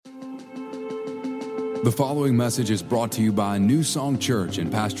The following message is brought to you by New Song Church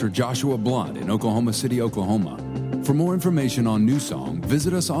and Pastor Joshua Blunt in Oklahoma City, Oklahoma. For more information on New Song,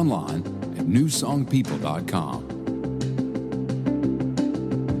 visit us online at newsongpeople.com.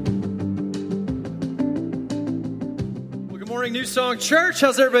 Well, good morning, New Song Church.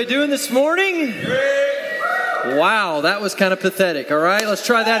 How's everybody doing this morning? Wow, that was kind of pathetic. All right, let's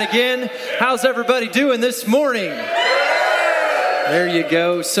try that again. How's everybody doing this morning? There you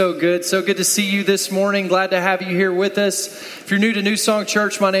go. So good. So good to see you this morning. Glad to have you here with us. If you're new to New Song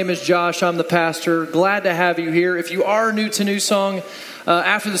Church, my name is Josh. I'm the pastor. Glad to have you here. If you are new to New Song,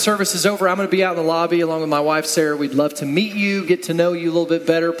 after the service is over, I'm going to be out in the lobby along with my wife, Sarah. We'd love to meet you, get to know you a little bit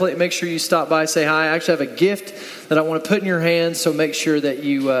better. Make sure you stop by, say hi. I actually have a gift that I want to put in your hands, so make sure that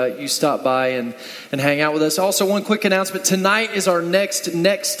you stop by and hang out with us. Also, one quick announcement. Tonight is our next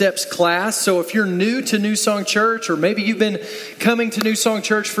Steps class. So if you're new to New Song Church, or maybe you've been coming to New Song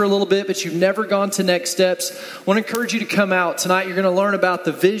Church for a little bit, but you've never gone to Next Steps, I want to encourage you to come out. Tonight you're going to learn about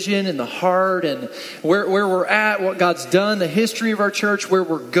the vision and the heart and where we're at, what God's done, the history of our church, where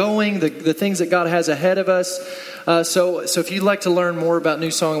we're going, the things that God has ahead of us. So if you'd like to learn more about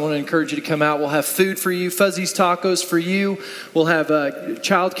New Song, I want to encourage you to come out. We'll have food for you, Fuzzy's Tacos for you. We'll have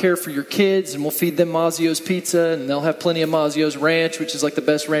child care for your kids, and we'll feed them Mazzio's Pizza, and they'll have plenty of Mazzio's Ranch, which is like the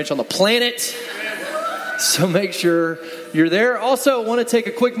best ranch on the planet. So make sure you're there. Also, I want to take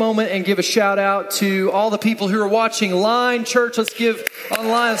a quick moment and give a shout out to all the people who are watching Line Church. Let's give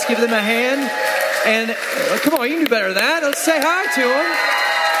them a hand. And come on, you can do better than that. Let's say hi to them.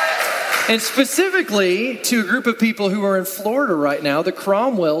 And specifically to a group of people who are in Florida right now, the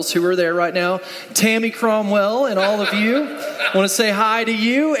Cromwells who are there right now. Tammy Cromwell and all of you. I want to say hi to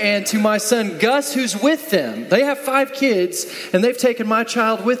you and to my son Gus, who's with them. They have 5 kids, and they've taken my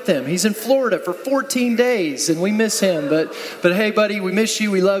child with them. He's in Florida for 14 days, and we miss him. But hey, buddy, we miss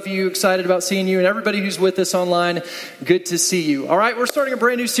you. We love you. Excited about seeing you. And everybody who's with us online, good to see you. All right, we're starting a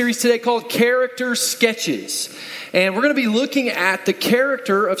brand new series today called Character Sketches. And we're going to be looking at the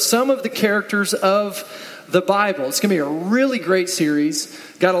character of some of the characters of the Bible. It's going to be a really great series.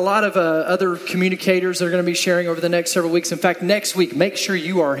 Got a lot of other communicators that are going to be sharing over the next several weeks. In fact, next week, make sure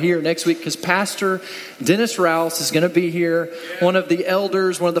you are here next week because Pastor Dennis Rouse is going to be here. One of the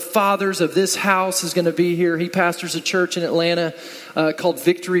elders, one of the fathers of this house is going to be here. He pastors a church in Atlanta called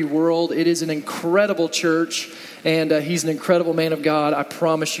Victory World. It is an incredible church. And he's an incredible man of God. I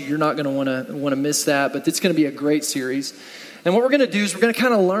promise you, you're not going to want to miss that. But it's going to be a great series. And what we're going to do is we're going to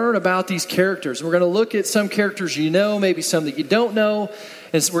kind of learn about these characters. We're going to look at some characters you know, maybe some that you don't know.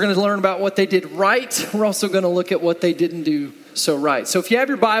 And so we're going to learn about what they did right. We're also going to look at what they didn't do so right. So if you have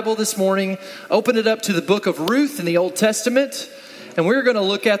your Bible this morning, open it up to the book of Ruth in the Old Testament. And we're going to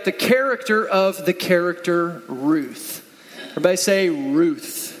look at the character of the character Ruth. Everybody say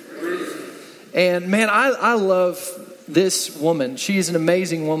Ruth. And man, I love this woman. She is an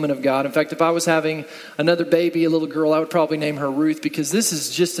amazing woman of God. In fact, if I was having another baby, a little girl, I would probably name her Ruth because this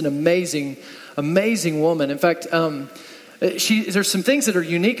is just an amazing, amazing woman. In fact, there's some things that are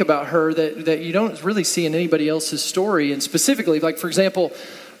unique about her that you don't really see in anybody else's story. And specifically, like for example,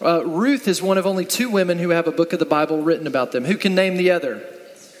 Ruth is one of only 2 women who have a book of the Bible written about them. Who can name the other?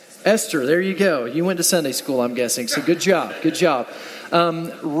 Esther. There you go. You went to Sunday school, I'm guessing. So good job. Good job.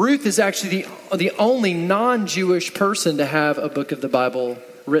 Ruth is actually the only non-Jewish person to have a book of the Bible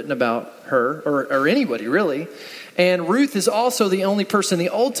written about her, or anybody really. And Ruth is also the only person in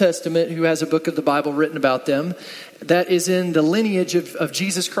the Old Testament who has a book of the Bible written about them that is in the lineage of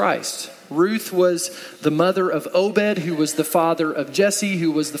Jesus Christ. Ruth was the mother of Obed, who was the father of Jesse,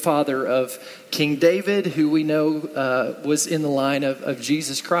 who was the father of King David, who we know was in the line of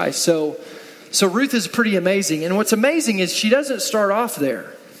Jesus Christ. So Ruth is pretty amazing. And what's amazing is she doesn't start off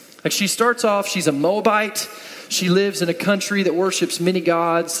there. Like she starts off, she's a Moabite. She lives in a country that worships many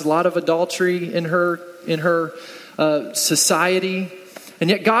gods, a lot of adultery in her society. And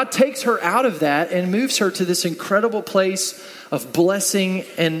yet God takes her out of that and moves her to this incredible place of blessing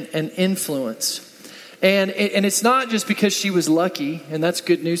and influence. And it's not just because she was lucky, and that's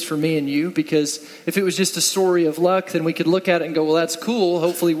good news for me and you, because if it was just a story of luck, then we could look at it and go, well, that's cool.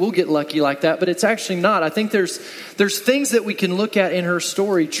 Hopefully we'll get lucky like that. But it's actually not. I think there's things that we can look at in her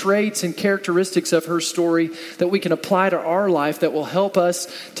story, traits and characteristics of her story that we can apply to our life that will help us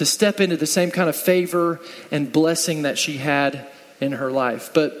to step into the same kind of favor and blessing that she had in her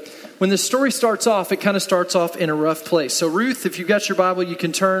life. But when the story starts off, it kind of starts off in a rough place. So Ruth, if you've got your Bible, you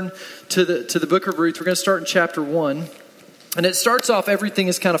can turn to the book of Ruth. We're going to start in chapter 1. And it starts off, everything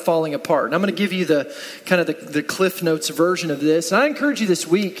is kind of falling apart. And I'm going to give you the kind of the Cliff Notes version of this. And I encourage you this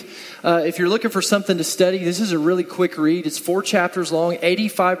week, if you're looking for something to study, this is a really quick read. It's 4 chapters long,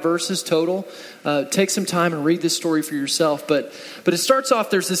 85 verses total. Take some time and read this story for yourself. But it starts off,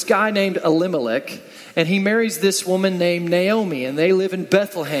 there's this guy named Elimelech, and he marries this woman named Naomi, and they live in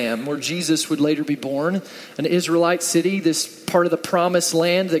Bethlehem, where Jesus would later be born, an Israelite city, this part of the promised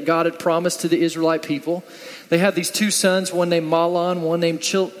land that God had promised to the Israelite people. They have these 2 sons, one named Mahlon, one named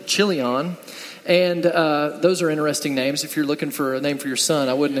Chilion. And those are interesting names. If you're looking for a name for your son,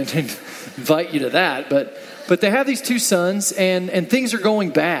 I wouldn't invite you to that. But they have these 2 sons, and things are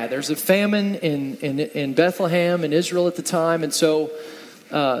going bad. There's a famine in Bethlehem, in Israel at the time. And so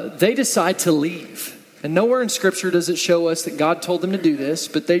they decide to leave. And nowhere in Scripture does it show us that God told them to do this.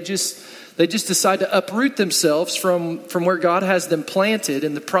 But they just decide to uproot themselves from where God has them planted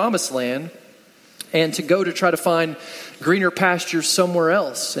in the promised land, and to go to try to find greener pastures somewhere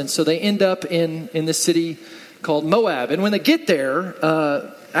else. And so they end up in this city called Moab. And when they get there,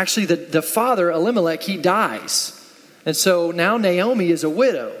 actually the father, Elimelech, he dies. And so now Naomi is a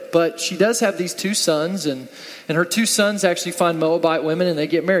widow, but she does have these 2 sons, and her 2 sons actually find Moabite women, and they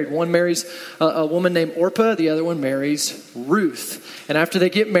get married. One marries a woman named Orpah, the other one marries Ruth. And after they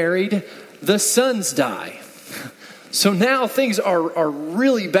get married, the sons die. So now things are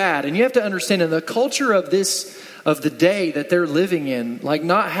really bad. And you have to understand, in the culture of the day that they're living in, like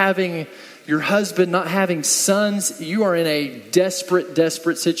not having your husband, not having sons, you are in a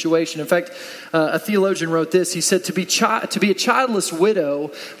desperate situation. In fact, a theologian wrote this. He said, to be a childless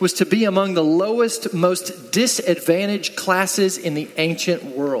widow was to be among the lowest, most disadvantaged classes in the ancient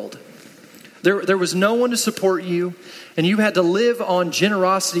world. There was no one to support you, and you had to live on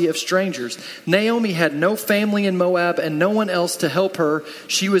generosity of strangers. Naomi had no family in Moab and no one else to help her.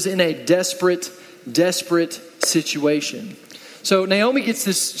 She was in a desperate situation. So Naomi gets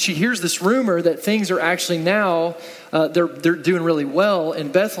this, she hears this rumor that things are actually now, they're doing really well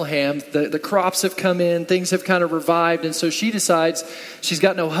in Bethlehem. The crops have come in, things have kind of revived. And so she decides she's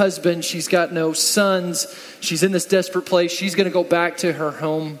got no husband, she's got no sons. She's in this desperate place. She's going to go back to her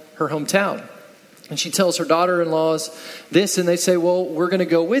hometown. And she tells her daughter-in-laws this, and they say, well, we're going to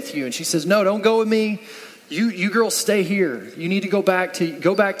go with you. And she says, no, don't go with me. You girls stay here. You need to go back to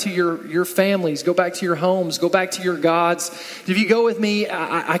your families, go back to your homes, go back to your gods. If you go with me,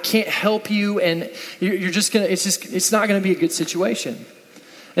 I can't help you, and you're just gonna. It's not going to be a good situation.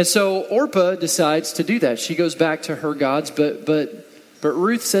 And so Orpah decides to do that. She goes back to her gods, but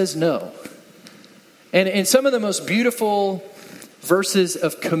Ruth says no. And in some of the most beautiful verses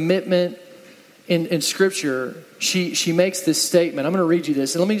of commitment in Scripture, she makes this statement. I'm going to read you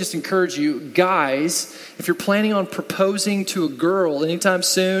this. And let me just encourage you, guys, if you're planning on proposing to a girl anytime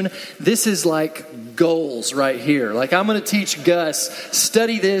soon, this is like goals right here. Like, I'm going to teach Gus,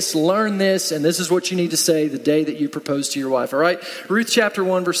 study this, learn this, and this is what you need to say the day that you propose to your wife. All right? Ruth chapter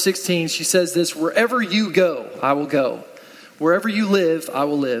 1, verse 16, she says this, wherever you go, I will go. Wherever you live, I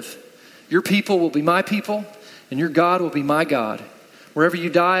will live. Your people will be my people, and your God will be my God. Wherever you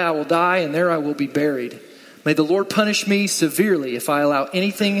die, I will die, and there I will be buried. May the Lord punish me severely if I allow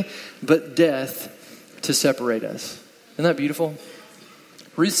anything but death to separate us. Isn't that beautiful?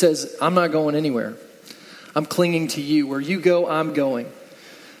 Ruth says, I'm not going anywhere. I'm clinging to you. Where you go, I'm going.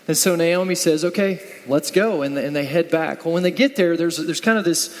 And so Naomi says, okay, let's go. And they head back. Well, when they get there, there's kind of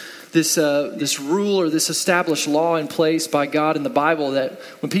this rule or this established law in place by God in the Bible that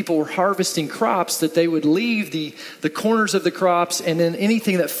when people were harvesting crops, that they would leave the corners of the crops, and then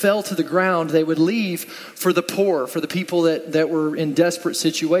anything that fell to the ground, they would leave for the poor, for the people that were in desperate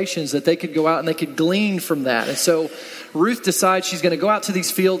situations, that they could go out and they could glean from that. And so Ruth decides she's going to go out to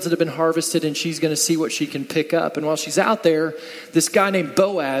these fields that have been harvested, and she's going to see what she can pick up. And while she's out there, this guy named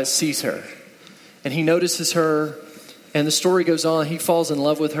Boaz sees her, and he notices her. And the story goes on. He falls in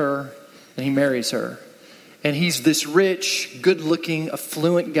love with her, and he marries her. And he's this rich, good-looking,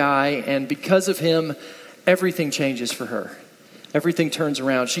 affluent guy. And because of him, everything changes for her. Everything turns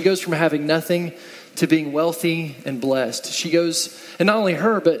around. She goes from having nothing to being wealthy and blessed. She goes, and not only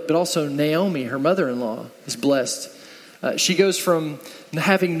her, but also Naomi, her mother-in-law, is blessed. She goes from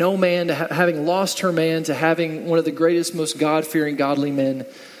having no man to having lost her man to having one of the greatest, most God-fearing, godly men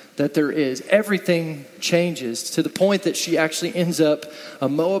that there is. Everything changes to the point that she actually ends up a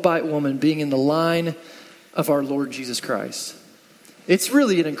Moabite woman being in the line of our Lord Jesus Christ. It's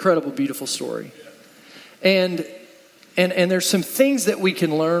really an incredible, beautiful story. And there's some things that we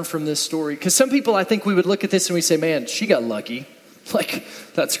can learn from this story. Because some people, I think we would look at this and we say, man, she got lucky. Like,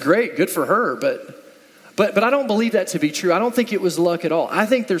 that's great, good for her. But I don't believe that to be true. I don't think it was luck at all. I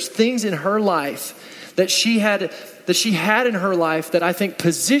think there's things in her life that she had in her life that I think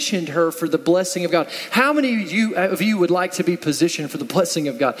positioned her for the blessing of God. How many of you would like to be positioned for the blessing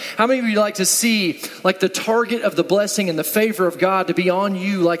of God? How many of you like to see like the target of the blessing and the favor of God to be on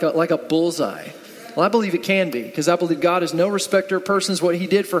you like a bullseye? Well, I believe it can be, because I believe God is no respecter of persons. What he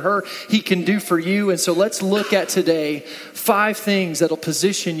did for her, he can do for you. And so let's look at today 5 things that'll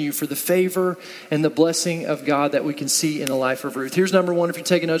position you for the favor and the blessing of God that we can see in the life of Ruth. Here's number 1. If you're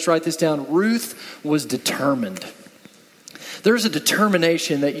taking notes, write this down. Ruth was determined. There's a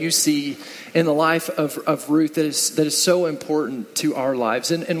determination that you see in the life of Ruth that is so important to our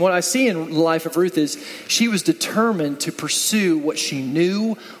lives. And what I see in the life of Ruth is she was determined to pursue what she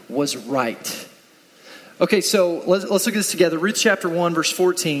knew was right. Okay, so let's look at this together. Ruth chapter 1, verse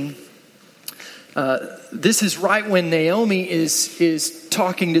 14. This is right when Naomi is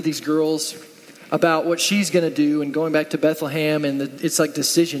talking to these girls about what she's going to do and going back to Bethlehem, and it's like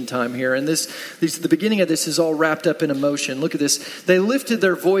decision time here. And the beginning of this is all wrapped up in emotion. Look at this. They lifted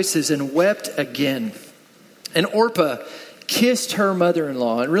their voices and wept again. And Orpah kissed her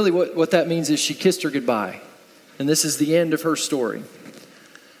mother-in-law. And really what that means is she kissed her goodbye. And this is the end of her story.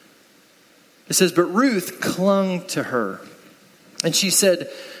 It says, but Ruth clung to her. And she said,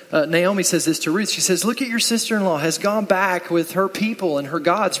 Naomi says this to Ruth. She says, look at your sister-in-law has gone back with her people and her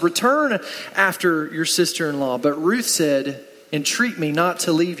gods. Return after your sister-in-law. But Ruth said, entreat me not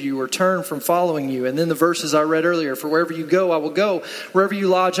to leave you or turn from following you. And then the verses I read earlier, for wherever you go, I will go. Wherever you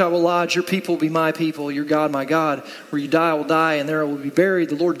lodge, I will lodge. Your people will be my people. Your God, my God. Where you die, I will die, and there I will be buried.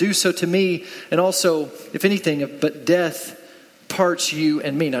 The Lord do so to me. And also, if anything, but death parts you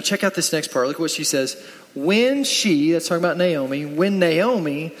and me. Now check out this next part. Look what she says. When she, that's talking about Naomi, when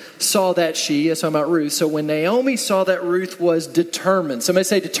Naomi saw that she, that's talking about Ruth. So when Naomi saw that Ruth was determined. Somebody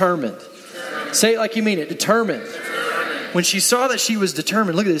say determined. Say it like you mean it. Determined. When she saw that she was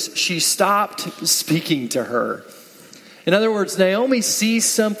determined, look at this. She stopped speaking to her. In other words, Naomi sees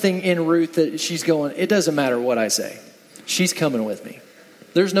something in Ruth that she's going, it doesn't matter what I say. She's coming with me.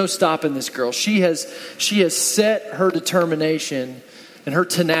 There's no stopping this girl. She has set her determination and her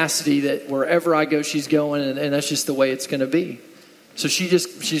tenacity that wherever I go, she's going, and that's just the way it's going to be. So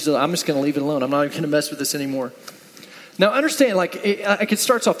she's I'm just going to leave it alone. I'm not even going to mess with this anymore. Now understand, it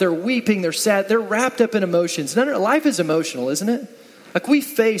starts off, they're weeping, they're sad, they're wrapped up in emotions. Life is emotional, isn't it?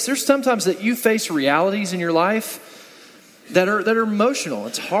 There's sometimes that you face realities in your life that are emotional.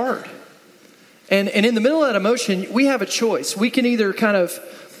 It's hard. And in the middle of that emotion, we have a choice. We can either kind of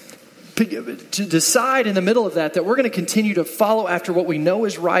to decide in the middle of that we're going to continue to follow after what we know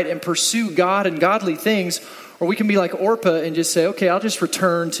is right and pursue God and godly things, or we can be like Orpah and just say, okay, I'll just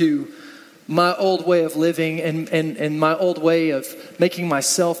return to my old way of living and my old way of making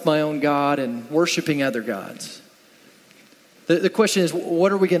myself my own God and worshiping other gods. The question is,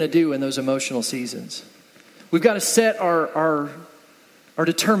 what are we going to do in those emotional seasons? We've got to set our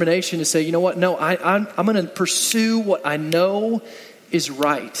determination to say, you know what? No, I'm going to pursue what I know is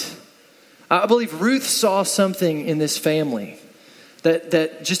right. I believe Ruth saw something in this family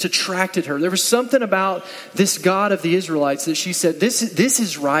that just attracted her. There was something about this God of the Israelites that she said, this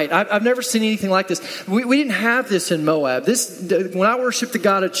is right. I've never seen anything like this. We didn't have this in Moab. When I worshiped the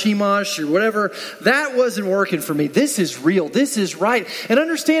God of Chemosh or whatever, that wasn't working for me. This is real. This is right. And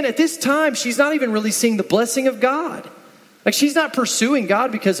understand, at this time, she's not even really seeing the blessing of God. Like, she's not pursuing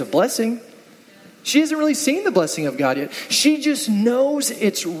God because of blessing. She hasn't really seen the blessing of God yet. She just knows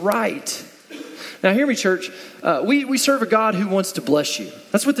it's right. Now, hear me, church. We serve a God who wants to bless you.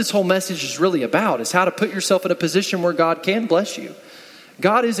 That's what this whole message is really about, is how to put yourself in a position where God can bless you.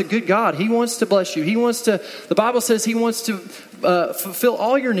 God is a good God. He wants to bless you. The Bible says he wants to fulfill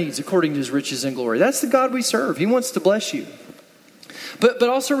all your needs according to his riches and glory. That's the God we serve. He wants to bless you. But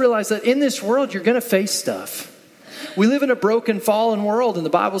also realize that in this world, you're going to face stuff. We live in a broken, fallen world, and the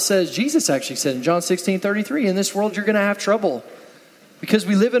Bible says, Jesus actually said in John 16:33, in this world you're going to have trouble. Because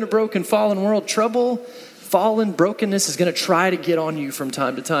we live in a broken, fallen world, trouble, fallen, brokenness is going to try to get on you from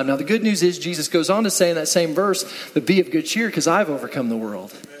time to time. Now, the good news is Jesus goes on to say in that same verse, but be of good cheer because I've overcome the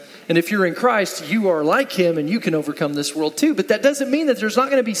world. And if you're in Christ, you are like him and you can overcome this world too. But that doesn't mean that there's not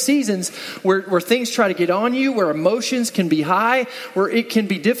going to be seasons where things try to get on you, where emotions can be high, where it can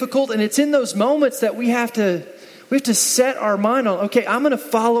be difficult. And it's in those moments that we have to set our mind on, okay, I'm going to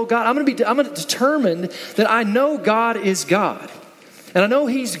follow God. I'm going to determine that I know God is God. And I know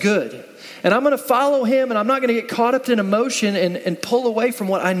he's good. And I'm going to follow him, and I'm not going to get caught up in emotion and pull away from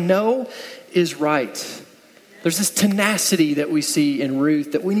what I know is right. There's this tenacity that we see in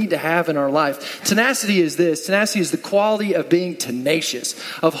Ruth that we need to have in our life. Tenacity is this. Tenacity is the quality of being tenacious,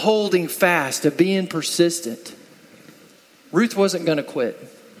 of holding fast, of being persistent. Ruth wasn't going to quit.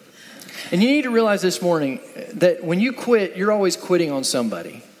 And you need to realize this morning that when you quit, you're always quitting on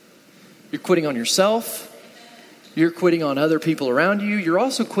somebody. You're quitting on yourself. You're quitting on other people around you. You're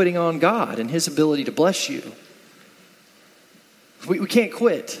also quitting on God and His ability to bless you. We can't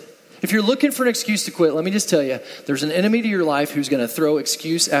quit. If you're looking for an excuse to quit, let me just tell you, there's an enemy to your life who's going to throw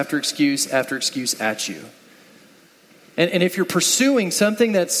excuse after excuse after excuse at you. And if you're pursuing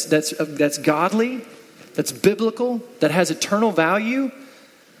something that's godly, that's biblical, that has eternal value,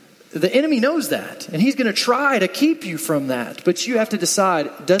 the enemy knows that, and he's going to try to keep you from that. But you have to decide,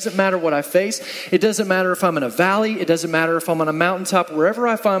 it doesn't matter what I face. It doesn't matter if I'm in a valley. It doesn't matter if I'm on a mountaintop. Wherever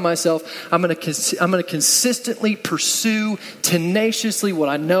I find myself, I'm going to consistently pursue tenaciously what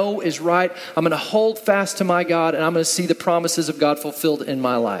I know is right. I'm going to hold fast to my God, and I'm going to see the promises of God fulfilled in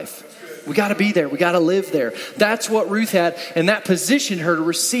my life. We got to be there. We got to live there. That's what Ruth had, and that positioned her to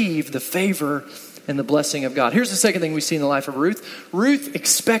receive the favor and the blessing of God. Here's the second thing we see in the life of Ruth. Ruth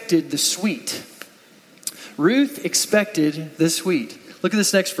expected the sweet. Ruth expected the sweet. Look at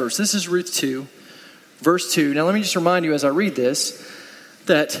this next verse. This is Ruth 2, verse 2. Now let me just remind you as I read this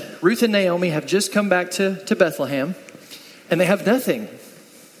that Ruth and Naomi have just come back to Bethlehem, and they have nothing.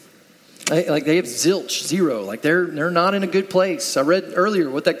 They have zilch, zero. Like they're not in a good place. I read earlier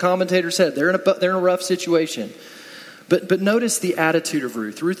what that commentator said. They're in a rough situation. But notice the attitude of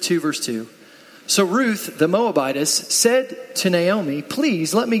Ruth. Ruth 2, verse 2. So Ruth, the Moabitess, said to Naomi,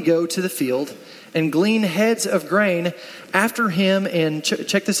 please let me go to the field and glean heads of grain after him, and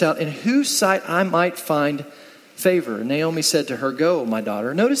check this out, in whose sight I might find favor. And Naomi said to her, go, my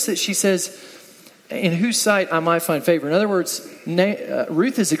daughter. Notice that she says, in whose sight I might find favor. In other words,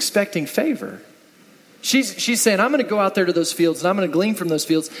 Ruth is expecting favor. She's saying, I'm going to go out there to those fields and I'm going to glean from those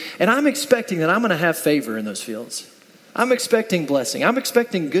fields, and I'm expecting that I'm going to have favor in those fields. I'm expecting blessing. I'm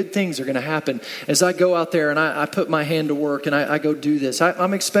expecting good things are going to happen as I go out there and I put my hand to work and I go do this.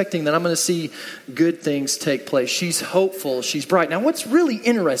 I'm expecting that I'm going to see good things take place. She's hopeful. She's bright. Now, what's really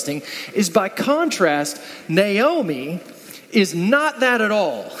interesting is, by contrast, Naomi is not that at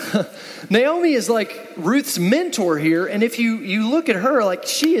all. Naomi is like Ruth's mentor here, and if you look at her, like,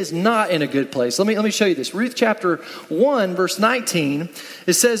 she is not in a good place. Let me show you this. Ruth chapter 1, verse 19,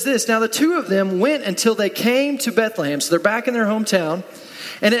 it says this, now the two of them went until they came to Bethlehem. So they're back in their hometown.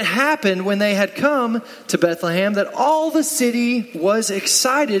 And it happened when they had come to Bethlehem that all the city was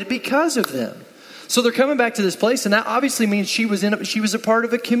excited because of them. So they're coming back to this place, and that obviously means she was a part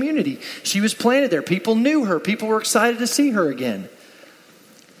of a community. She was planted there. People knew her. People were excited to see her again.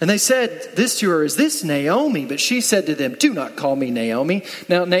 And they said this to her, is this Naomi? But she said to them, do not call me Naomi.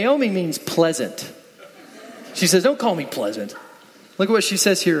 Now, Naomi means pleasant. She says, don't call me pleasant. Look at what she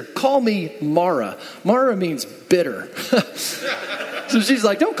says here. Call me Mara. Mara means bitter. So she's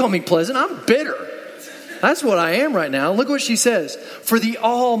like, don't call me pleasant. I'm bitter. That's what I am right now. Look what she says. For the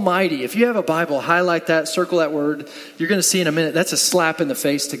Almighty. If you have a Bible, highlight that, circle that word. You're going to see in a minute, that's a slap in the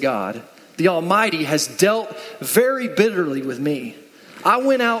face to God. The Almighty has dealt very bitterly with me. I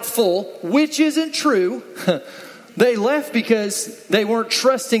went out full, which isn't true. They left because they weren't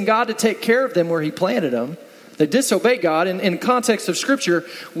trusting God to take care of them where He planted them. They disobeyed God. And in context of Scripture,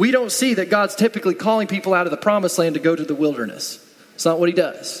 we don't see that God's typically calling people out of the promised land to go to the wilderness. It's not what He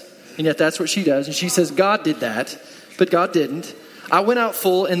does. And yet that's what she does. And she says, God did that, but God didn't. I went out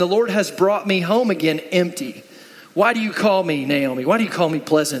full, and the Lord has brought me home again empty. Why do you call me Naomi? Why do you call me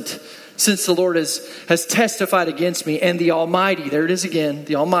pleasant? Since the Lord has testified against me, and the Almighty, there it is again,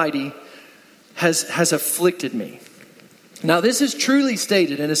 the Almighty has afflicted me. Now, this is truly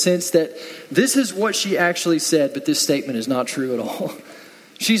stated in a sense that this is what she actually said, but this statement is not true at all.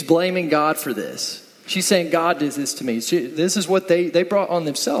 She's blaming God for this. She's saying, God did this to me. This is what they brought on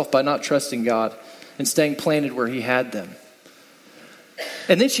themselves by not trusting God and staying planted where He had them.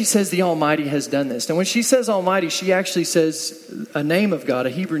 And then she says the Almighty has done this. Now, when she says Almighty, she actually says a name of God, a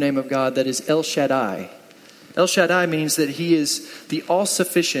Hebrew name of God, that is El Shaddai. El Shaddai means that He is the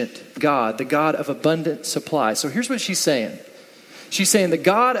all-sufficient God, the God of abundant supply. So here's what she's saying. She's saying the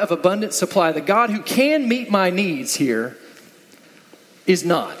God of abundant supply, the God who can meet my needs here, is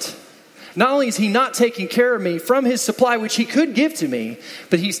not. Not only is He not taking care of me from His supply, which He could give to me,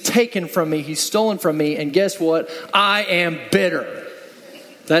 but He's taken from me, He's stolen from me, and guess what? I am bitter.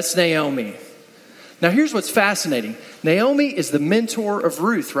 That's Naomi. Now here's what's fascinating. Naomi is the mentor of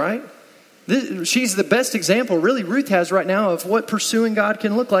Ruth, right? She's the best example, really, Ruth has right now of what pursuing God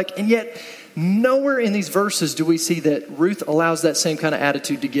can look like. And yet, nowhere in these verses do we see that Ruth allows that same kind of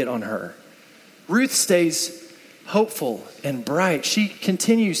attitude to get on her. Ruth stays hopeful and bright. She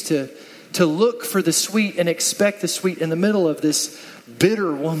continues to look for the sweet and expect the sweet in the middle of this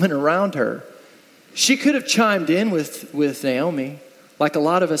bitter woman around her. She could have chimed in with Naomi, like a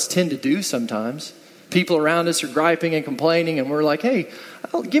lot of us tend to do sometimes. People around us are griping and complaining, and we're like, hey,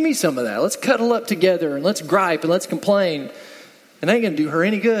 give me some of that. Let's cuddle up together, and let's gripe, and let's complain. And that ain't going to do her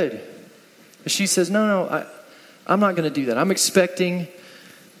any good. But she says, no, I'm not going to do that. I'm expecting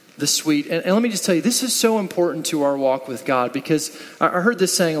the sweet. And let me just tell you, this is so important to our walk with God, because I heard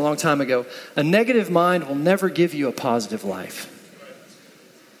this saying a long time ago, a negative mind will never give you a positive life.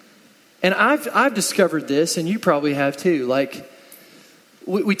 And I've discovered this, and you probably have too. Like,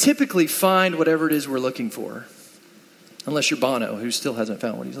 we typically find whatever it is we're looking for. Unless you're Bono, who still hasn't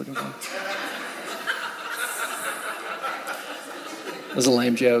found what he's looking for. It was a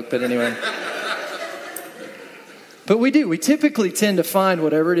lame joke, but anyway. But we do. We typically tend to find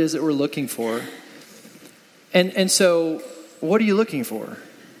whatever it is that we're looking for. And so, what are you looking for?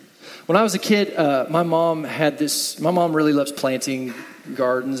 When I was a kid, my mom really loves planting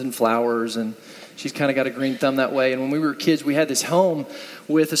gardens and flowers, and she's kind of got a green thumb that way. And when we were kids, we had this home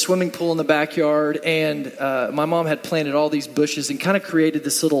with a swimming pool in the backyard, and my mom had planted all these bushes and kind of created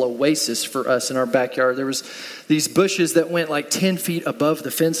this little oasis for us in our backyard. There was these bushes that went like 10 feet above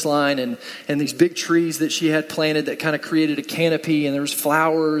the fence line, and these big trees that she had planted that kind of created a canopy, and there was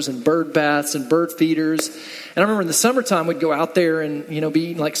flowers and bird baths and bird feeders. And I remember in the summertime, we'd go out there and, be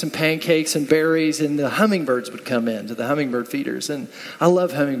eating like some pancakes and berries, and the hummingbirds would come in to the hummingbird feeders. And I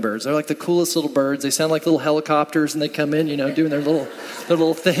love hummingbirds. They're like the coolest little birds. They sound like little helicopters, and they come in, doing their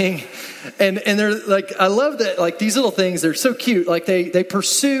little thing. And they're like, I love that, like these little things, they're so cute. Like they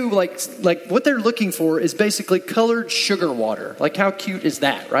pursue, like what they're looking for is basically colored sugar water. Like how cute is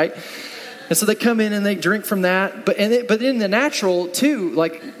that, right? And so they come in and they drink from that. But in the natural too,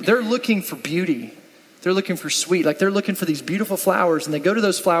 like they're looking for beauty. They're looking for sweet. Like they're looking for these beautiful flowers, and they go to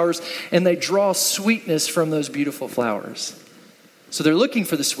those flowers and they draw sweetness from those beautiful flowers. So they're looking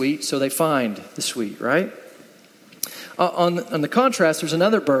for the sweet, so they find the sweet, right? On the contrast, there's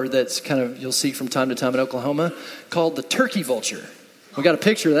another bird that's you'll see from time to time in Oklahoma called the turkey vulture. We got a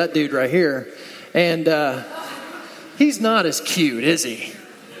picture of that dude right here. And he's not as cute, is he?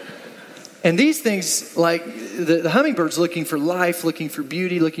 And these things, like the hummingbird's looking for life, looking for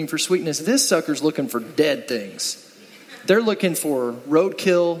beauty, looking for sweetness. This sucker's looking for dead things. They're looking for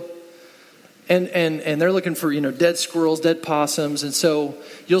roadkill, and they're looking for, dead squirrels, dead possums. And so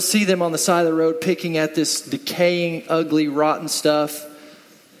you'll see them on the side of the road picking at this decaying, ugly, rotten stuff.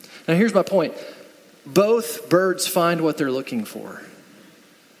 Now here's my point. Both birds find what they're looking for.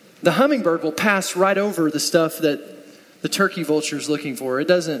 The hummingbird will pass right over the stuff that the turkey vulture is looking for.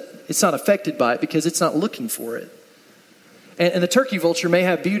 It's not affected by it because it's not looking for it. And the turkey vulture may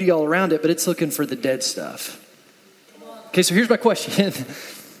have beauty all around it, but it's looking for the dead stuff. Okay, so here's my question.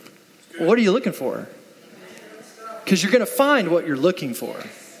 What are you looking for? Because you're going to find what you're looking for.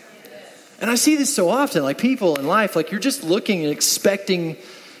 And I see this so often, like people in life, like you're just looking and expecting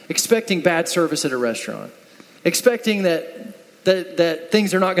bad service at a restaurant. Expecting that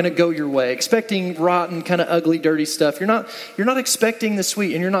things are not going to go your way, expecting rotten, kind of ugly, dirty stuff. You're not expecting the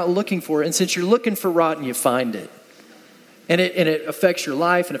sweet, and you're not looking for it. And since you're looking for rotten, you find it. And it affects your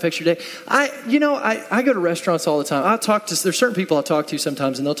life and affects your day. I go to restaurants all the time. There's certain people I talk to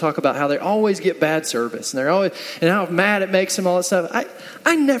sometimes, and they'll talk about how they always get bad service, and how mad it makes them, all that stuff.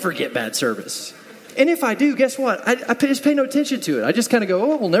 I never get bad service. And if I do, guess what? I just pay no attention to it. I just kind of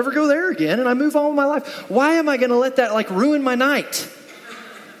go, we'll never go there again, and I move on with my life. Why am I going to let that ruin my night?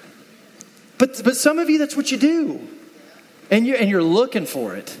 But some of you, that's what you do, and you're looking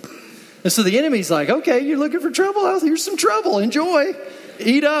for it. And so the enemy's like, okay, you're looking for trouble? Well, here's some trouble. Enjoy,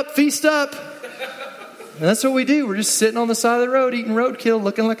 eat up, feast up. And that's what we do. We're just sitting on the side of the road eating roadkill,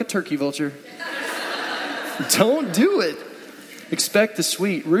 looking like a turkey vulture. Don't do it. Expect the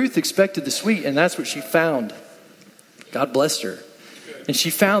sweet. Ruth expected the sweet, and that's what she found. God blessed her. And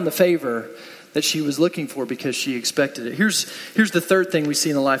she found the favor that she was looking for because she expected it. Here's the third thing we see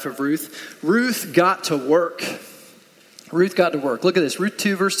in the life of Ruth. Ruth got to work. Ruth got to work. Look at this. Ruth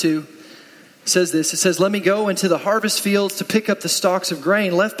 2, verse 2 says this. It says, let me go into the harvest fields to pick up the stalks of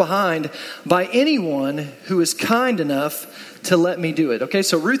grain left behind by anyone who is kind enough to let me do it. Okay,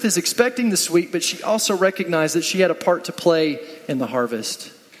 so Ruth is expecting the sweet, but she also recognized that she had a part to play in the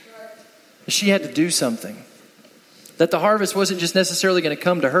harvest. She had to do something. That the harvest wasn't just necessarily going to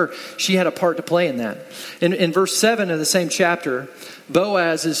come to her. She had a part to play in that. In verse 7 of the same chapter,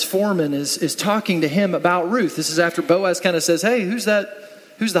 Boaz's foreman is talking to him about Ruth. This is after Boaz kind of says, hey, who's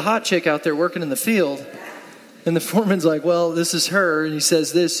the hot chick out there working in the field? And the foreman's like, well, this is her. And he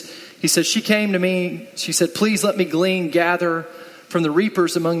says this. He says, she came to me. She said, please let me gather from the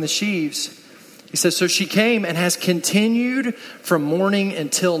reapers among the sheaves. He says, so she came and has continued from morning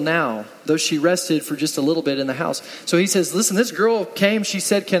until now, though she rested for just a little bit in the house. So he says, listen, this girl came. She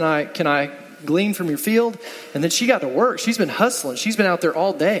said, can I glean from your field? And then she got to work. She's been hustling. She's been out there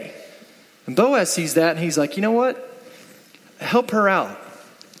all day. And Boaz sees that and he's like, you know what? Help her out.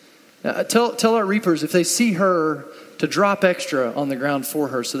 Tell our reapers if they see her to drop extra on the ground for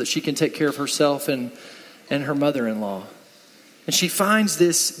her so that she can take care of herself and her mother-in-law. And she finds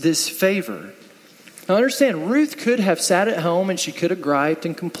this favor. Now understand, Ruth could have sat at home and she could have griped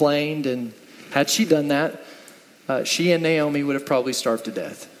and complained. And had she done that, she and Naomi would have probably starved to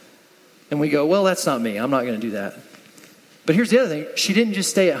death. And we go, well, that's not me. I'm not going to do that. But here's the other thing. She didn't just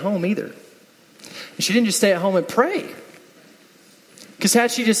stay at home either. And she didn't just stay at home and pray. Because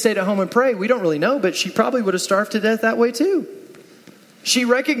had she just stayed at home and prayed, we don't really know, but she probably would have starved to death that way too. She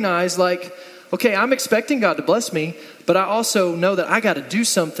recognized like, okay, I'm expecting God to bless me, but I also know that I got to do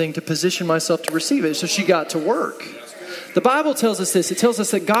something to position myself to receive it. So she got to work. The Bible tells us this. It tells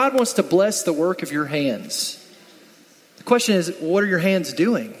us that God wants to bless the work of your hands. The question is, what are your hands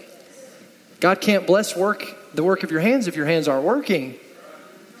doing? God can't bless the work of your hands if your hands aren't working.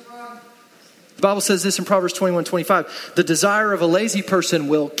 The Bible says this in Proverbs 21:25. The desire of a lazy person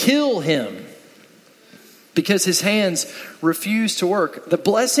will kill him because his hands refuse to work. The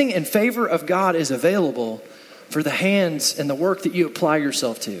blessing and favor of God is available for the hands and the work that you apply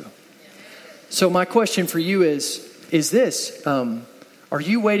yourself to. So my question for you is this. Are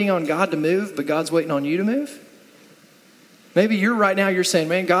you waiting on God to move, but God's waiting on you to move? Maybe you're saying,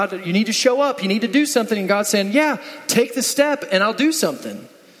 man, God, you need to show up. You need to do something. And God's saying, yeah, take the step and I'll do something.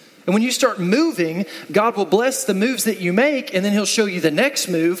 And when you start moving, God will bless the moves that you make, and then he'll show you the next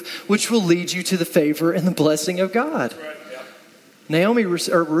move, which will lead you to the favor and the blessing of God. Right,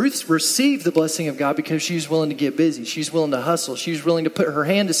 yeah. Ruth received the blessing of God because she's willing to get busy. She's willing to hustle. She's willing to put her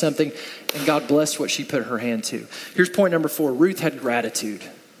hand to something, and God blessed what she put her hand to. Here's point number 4. Ruth had gratitude.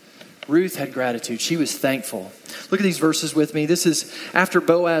 Ruth had gratitude. She was thankful. Look at these verses with me. This is after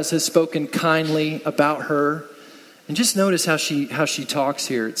Boaz has spoken kindly about her. And just notice how she talks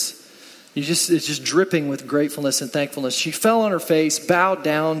here. It's just dripping with gratefulness and thankfulness. She fell on her face, bowed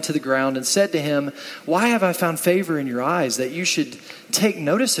down to the ground, and said to him, "Why have I found favor in your eyes that you should take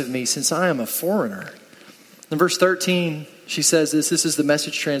notice of me since I am a foreigner?" In verse 13, she says this. This is the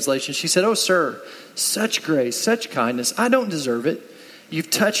Message translation. She said, "Oh, sir, such grace, such kindness. I don't deserve it.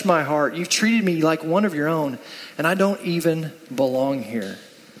 You've touched my heart. You've treated me like one of your own, and I don't even belong here."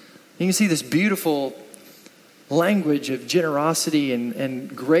 You can see this beautiful language of generosity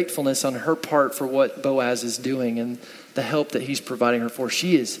and gratefulness on her part for what Boaz is doing and the help that he's providing her for.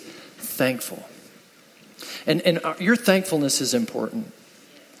 She is thankful. And your thankfulness is important.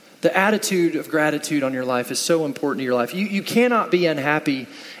 The attitude of gratitude on your life is so important to your life. You cannot be unhappy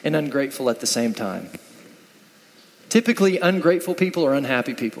and ungrateful at the same time. Typically, ungrateful people are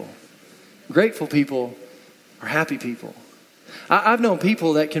unhappy people. Grateful people are happy people. I've known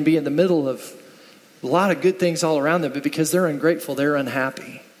people that can be in the middle of a lot of good things all around them, but because they're ungrateful, they're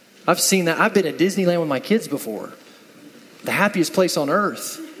unhappy. I've seen that. I've been at Disneyland with my kids before. The happiest place on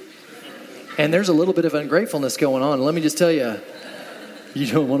earth. And there's a little bit of ungratefulness going on. Let me just tell you, you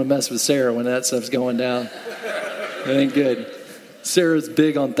don't want to mess with Sarah when that stuff's going down. It ain't good. Sarah's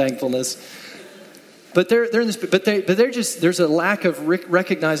big on thankfulness. But they're in this. But there's a lack of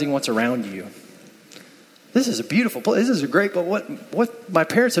recognizing what's around you. This is a beautiful place. This is a great. But what my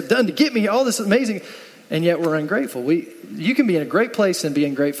parents have done to get me all this amazing, and yet we're ungrateful. You can be in a great place and be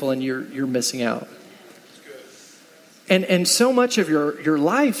ungrateful, and you're missing out. And so much of your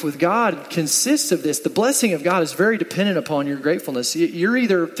life with God consists of this. The blessing of God is very dependent upon your gratefulness. You're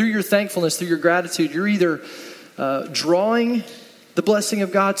either through your thankfulness, through your gratitude, you're either drawing the blessing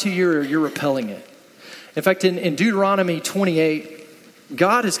of God to you, or you're repelling it. In fact, in Deuteronomy 28.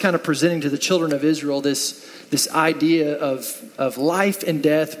 God is kind of presenting to the children of Israel this idea of life and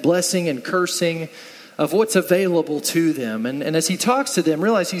death, blessing and cursing, of what's available to them. And as he talks to them,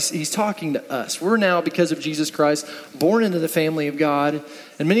 realize he's talking to us. We're now, because of Jesus Christ, born into the family of God.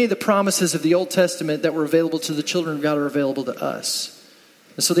 And many of the promises of the Old Testament that were available to the children of God are available to us.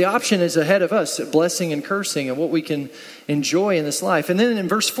 And so the option is ahead of us, blessing and cursing, and what we can enjoy in this life. And then in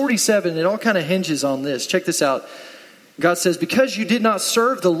verse 47, it all kind of hinges on this. Check this out. God says, "Because you did not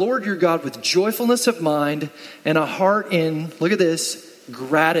serve the Lord your God with joyfulness of mind and a heart in," look at this,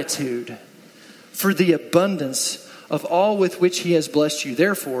 "gratitude for the abundance of all with which he has blessed you.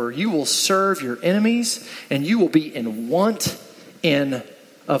 Therefore, you will serve your enemies and you will be in want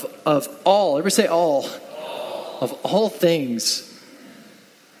of all." Everybody say all. Of all things.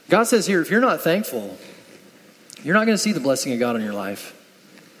 God says here, if you're not thankful, you're not going to see the blessing of God in your life.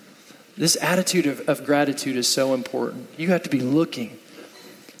 this attitude of gratitude is so important. You have to be looking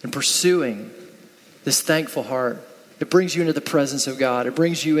and pursuing this thankful heart. It brings you into the presence of God. It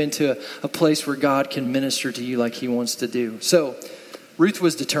brings you into a place where God can minister to you like he wants to do. So Ruth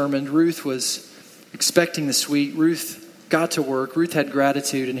was determined. Ruth was expecting the sweet. Ruth got to work. Ruth had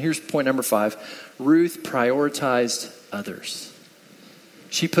gratitude. And here's point number 5. Ruth prioritized others.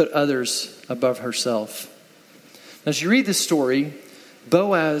 She put others above herself. Now, as you read this story,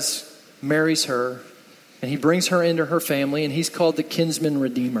 Boaz marries her, and he brings her into her family, and he's called the kinsman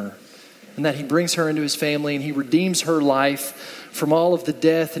redeemer. And that he brings her into his family, and he redeems her life from all of the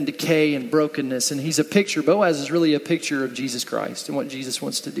death and decay and brokenness. And he's a picture. Boaz is really a picture of Jesus Christ and what Jesus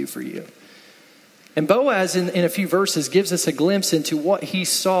wants to do for you. And Boaz, in a few verses, gives us a glimpse into what he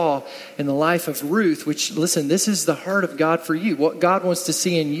saw in the life of Ruth, which, listen, this is the heart of God for you. What God wants to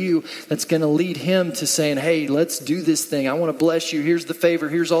see in you that's going to lead him to saying, hey, let's do this thing. I want to bless you. Here's the favor.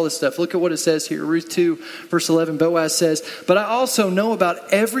 Here's all this stuff. Look at what it says here. Ruth 2, verse 11, Boaz says, but I also know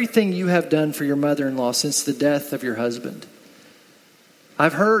about everything you have done for your mother-in-law since the death of your husband.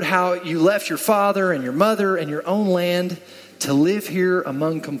 I've heard how you left your father and your mother and your own land to live here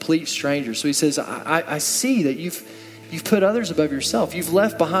among complete strangers. So he says, I see that you've put others above yourself. You've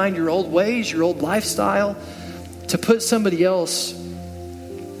left behind your old ways, your old lifestyle, to put somebody else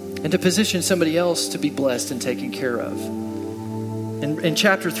and to position somebody else to be blessed and taken care of. In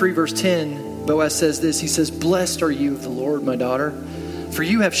chapter 3, verse 10, Boaz says this. He says, blessed are you of the Lord, my daughter, for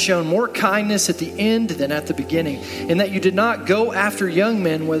you have shown more kindness at the end than at the beginning, in that you did not go after young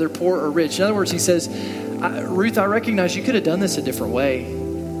men, whether poor or rich. In other words, he says, Ruth, I recognize you could have done this a different way.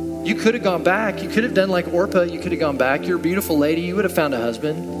 You could have gone back. You could have done like Orpah. You could have gone back. You're a beautiful lady. You would have found a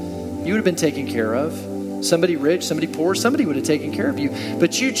husband. You would have been taken care of. Somebody rich, somebody poor, somebody would have taken care of you.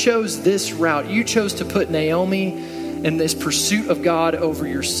 But you chose this route. You chose to put Naomi and this pursuit of God over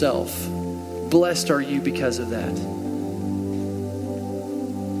yourself. Blessed are you because of that.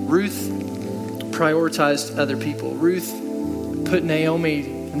 Ruth prioritized other people. Ruth put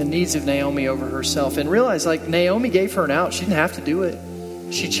Naomi and the needs of Naomi over herself, and realized like Naomi gave her an out. She didn't have to do it.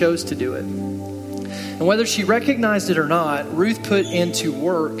 She chose to do it. And whether she recognized it or not, Ruth put into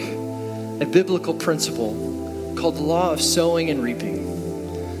work a biblical principle called the law of sowing and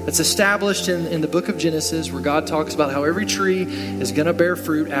reaping. It's established in the book of Genesis, where God talks about how every tree is going to bear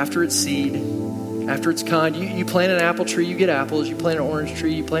fruit after its seed. After its kind, you plant an apple tree, you get apples. You plant an orange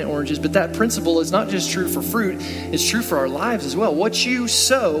tree, you plant oranges. But that principle is not just true for fruit, it's true for our lives as well. What you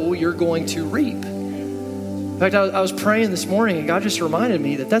sow, you're going to reap. In fact, I was praying this morning, and God just reminded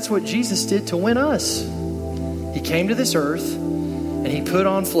me that that's what Jesus did to win us. He came to this earth, and he put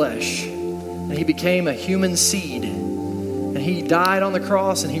on flesh, and he became a human seed. And he died on the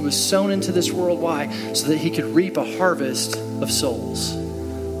cross, and he was sown into this world. Why? So that he could reap a harvest of souls.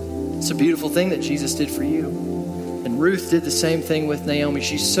 It's a beautiful thing that Jesus did for you. And Ruth did the same thing with Naomi.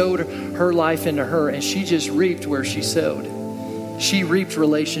 She sowed her life into her, and she just reaped where she sowed. She reaped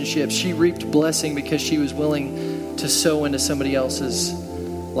relationships. She reaped blessing because she was willing to sow into somebody else's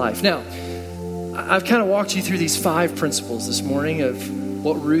life. Now, I've kind of walked you through these 5 principles this morning of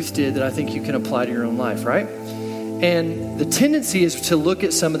what Ruth did that I think you can apply to your own life, right? And the tendency is to look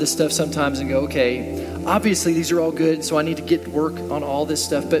at some of this stuff sometimes and go, okay, obviously these are all good, so I need to get to work on all this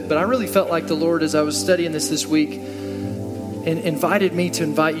stuff. But I really felt like the Lord, as I was studying this week, and invited me to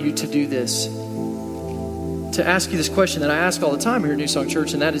invite you to do this. To ask you this question that I ask all the time here at New Song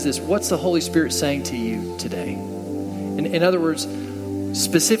Church, and that is this: what's the Holy Spirit saying to you today? In other words,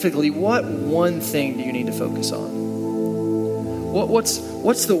 specifically, what one thing do you need to focus on?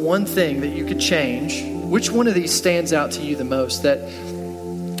 What's the one thing that you could change? Which one of these stands out to you the most that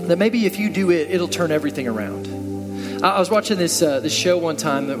maybe if you do it, it'll turn everything around? I was watching this show one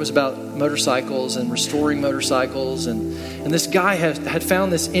time that was about motorcycles and restoring motorcycles, and this guy had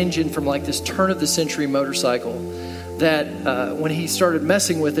found this engine from like this turn-of-the-century motorcycle that when he started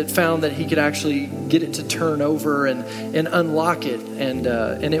messing with it, found that he could actually get it to turn over and unlock it,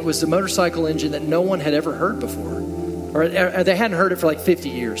 and it was the motorcycle engine that no one had ever heard before, or they hadn't heard it for like 50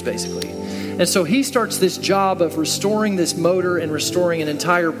 years, basically. And so he starts this job of restoring this motor and restoring an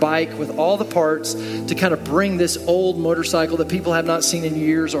entire bike with all the parts to kind of bring this old motorcycle that people have not seen in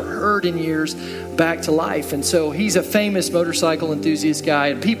years or heard in years back to life. And so he's a famous motorcycle enthusiast guy,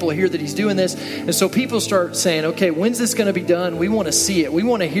 and people hear that he's doing this. And so people start saying, okay, when's this going to be done? We want to see it. We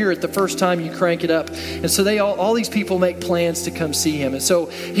want to hear it the first time you crank it up. And so all these people make plans to come see him. And so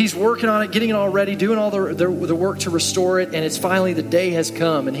he's working on it, getting it all ready, doing all the work to restore it. And it's finally the day has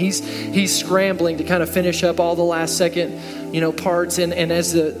come, and he's scrambling to kind of finish up all the last second, parts. And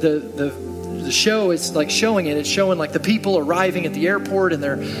as the the show is like showing it. It's showing like the people arriving at the airport, and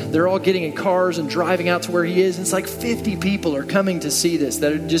they're all getting in cars and driving out to where he is. And it's like 50 people are coming to see this.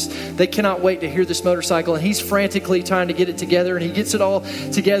 That are they cannot wait to hear this motorcycle. And he's frantically trying to get it together, and he gets it all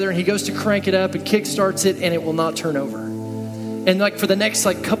together, and he goes to crank it up and kick starts it, and it will not turn over. And like for the next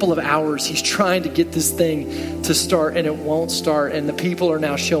like couple of hours, he's trying to get this thing to start, and it won't start. And the people are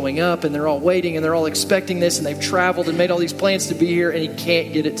now showing up, and they're all waiting, and they're all expecting this, and they've traveled and made all these plans to be here, and he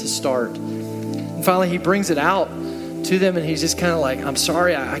can't get it to start. And finally, he brings it out to them, and he's just kind of like, I'm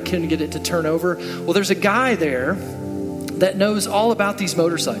sorry, I couldn't get it to turn over. Well, there's a guy there that knows all about these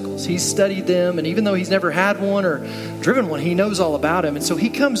motorcycles. He's studied them, and even though he's never had one or driven one, he knows all about them. And so he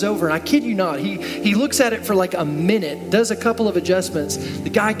comes over, and I kid you not, he looks at it for like a minute, does a couple of adjustments. The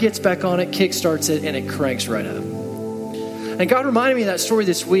guy gets back on it, kick starts it, and it cranks right up. And God reminded me of that story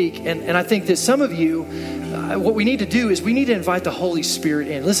this week, and I think that some of you, what we need to do is we need to invite the Holy Spirit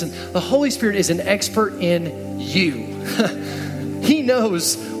in. Listen, the Holy Spirit is an expert in you. He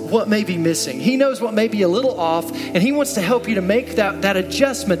knows what may be missing. He knows what may be a little off, and he wants to help you to make that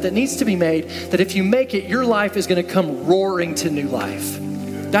adjustment that needs to be made, that if you make it, your life is going to come roaring to new life.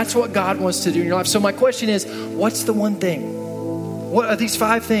 That's what God wants to do in your life. So my question is, what's the one thing? What are these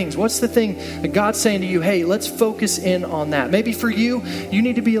 5 things? What's the thing that God's saying to you, hey, let's focus in on that? Maybe for you, you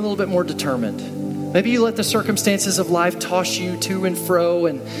need to be a little bit more determined. Maybe you let the circumstances of life toss you to and fro.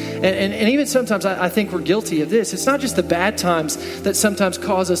 And even sometimes I think we're guilty of this. It's not just the bad times that sometimes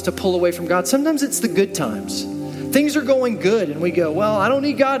cause us to pull away from God. Sometimes it's the good times. Things are going good and we go, well, I don't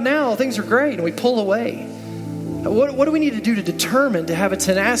need God now. Things are great. And we pull away. What do we need to do to determine, to have a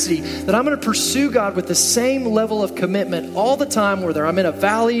tenacity that I'm going to pursue God with the same level of commitment all the time, whether I'm in a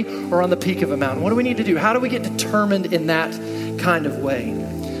valley or on the peak of a mountain? What do we need to do? How do we get determined in that kind of way?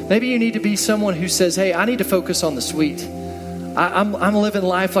 Maybe you need to be someone who says, hey, I need to focus on the sweet. I'm living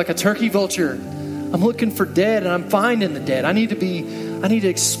life like a turkey vulture. I'm looking for dead, and I'm finding the dead. I need to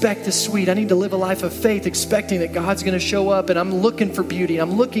expect the sweet. I need to live a life of faith, expecting that God's going to show up, and I'm looking for beauty.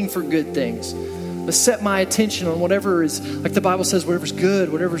 I'm looking for good things. Let's set my attention on whatever is, like the Bible says, whatever's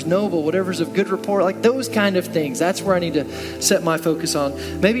good, whatever's noble, whatever's of good report, like those kind of things. That's where I need to set my focus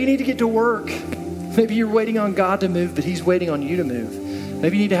on. Maybe you need to get to work. Maybe you're waiting on God to move, but he's waiting on you to move.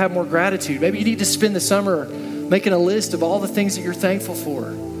 Maybe you need to have more gratitude. Maybe you need to spend the summer making a list of all the things that you're thankful for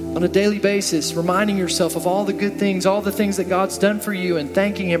on a daily basis, reminding yourself of all the good things, all the things that God's done for you, and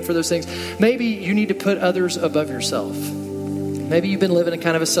thanking him for those things. Maybe you need to put others above yourself. Maybe you've been living a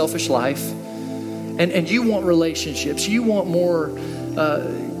kind of a selfish life, and you want relationships. You want more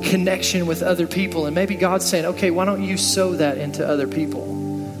connection with other people. And maybe God's saying, okay, why don't you sow that into other people?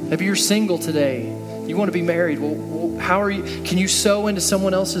 Maybe you're single today. You want to be married. Well, how are you? Can you sow into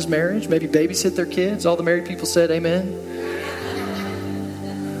someone else's marriage? Maybe babysit their kids? All the married people said amen.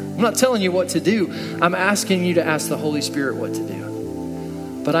 I'm not telling you what to do. I'm asking you to ask the Holy Spirit what to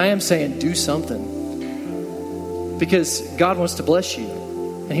do. But I am saying do something. Because God wants to bless you.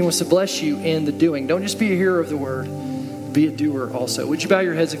 And he wants to bless you in the doing. Don't just be a hearer of the word. Be a doer also. Would you bow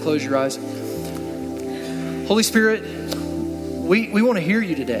your heads and close your eyes? Holy Spirit, we want to hear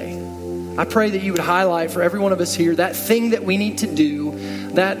you today. I pray that you would highlight for every one of us here that thing that we need to do,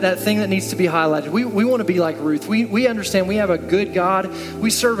 that thing that needs to be highlighted. We want to be like Ruth. We understand we have a good God. We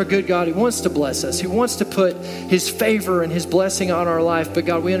serve a good God who wants to bless us, who wants to put his favor and his blessing on our life. But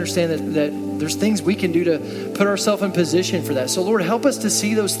God, we understand that there's things we can do to put ourselves in position for that. So Lord, help us to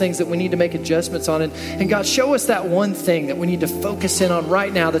see those things that we need to make adjustments on. And God, show us that one thing that we need to focus in on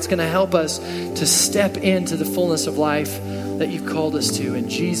right now that's going to help us to step into the fullness of life that you've called us to. In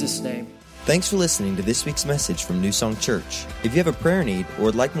Jesus' name. Thanks for listening to this week's message from New Song Church. If you have a prayer need or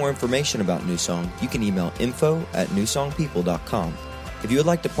would like more information about New Song, you can email info@newsongpeople.com. If you would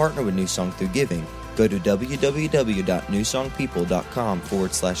like to partner with New Song through giving, go to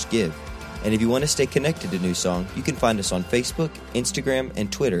www.newsongpeople.com/give. And if you want to stay connected to New Song, you can find us on Facebook, Instagram,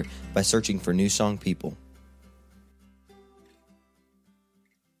 and Twitter by searching for New Song People.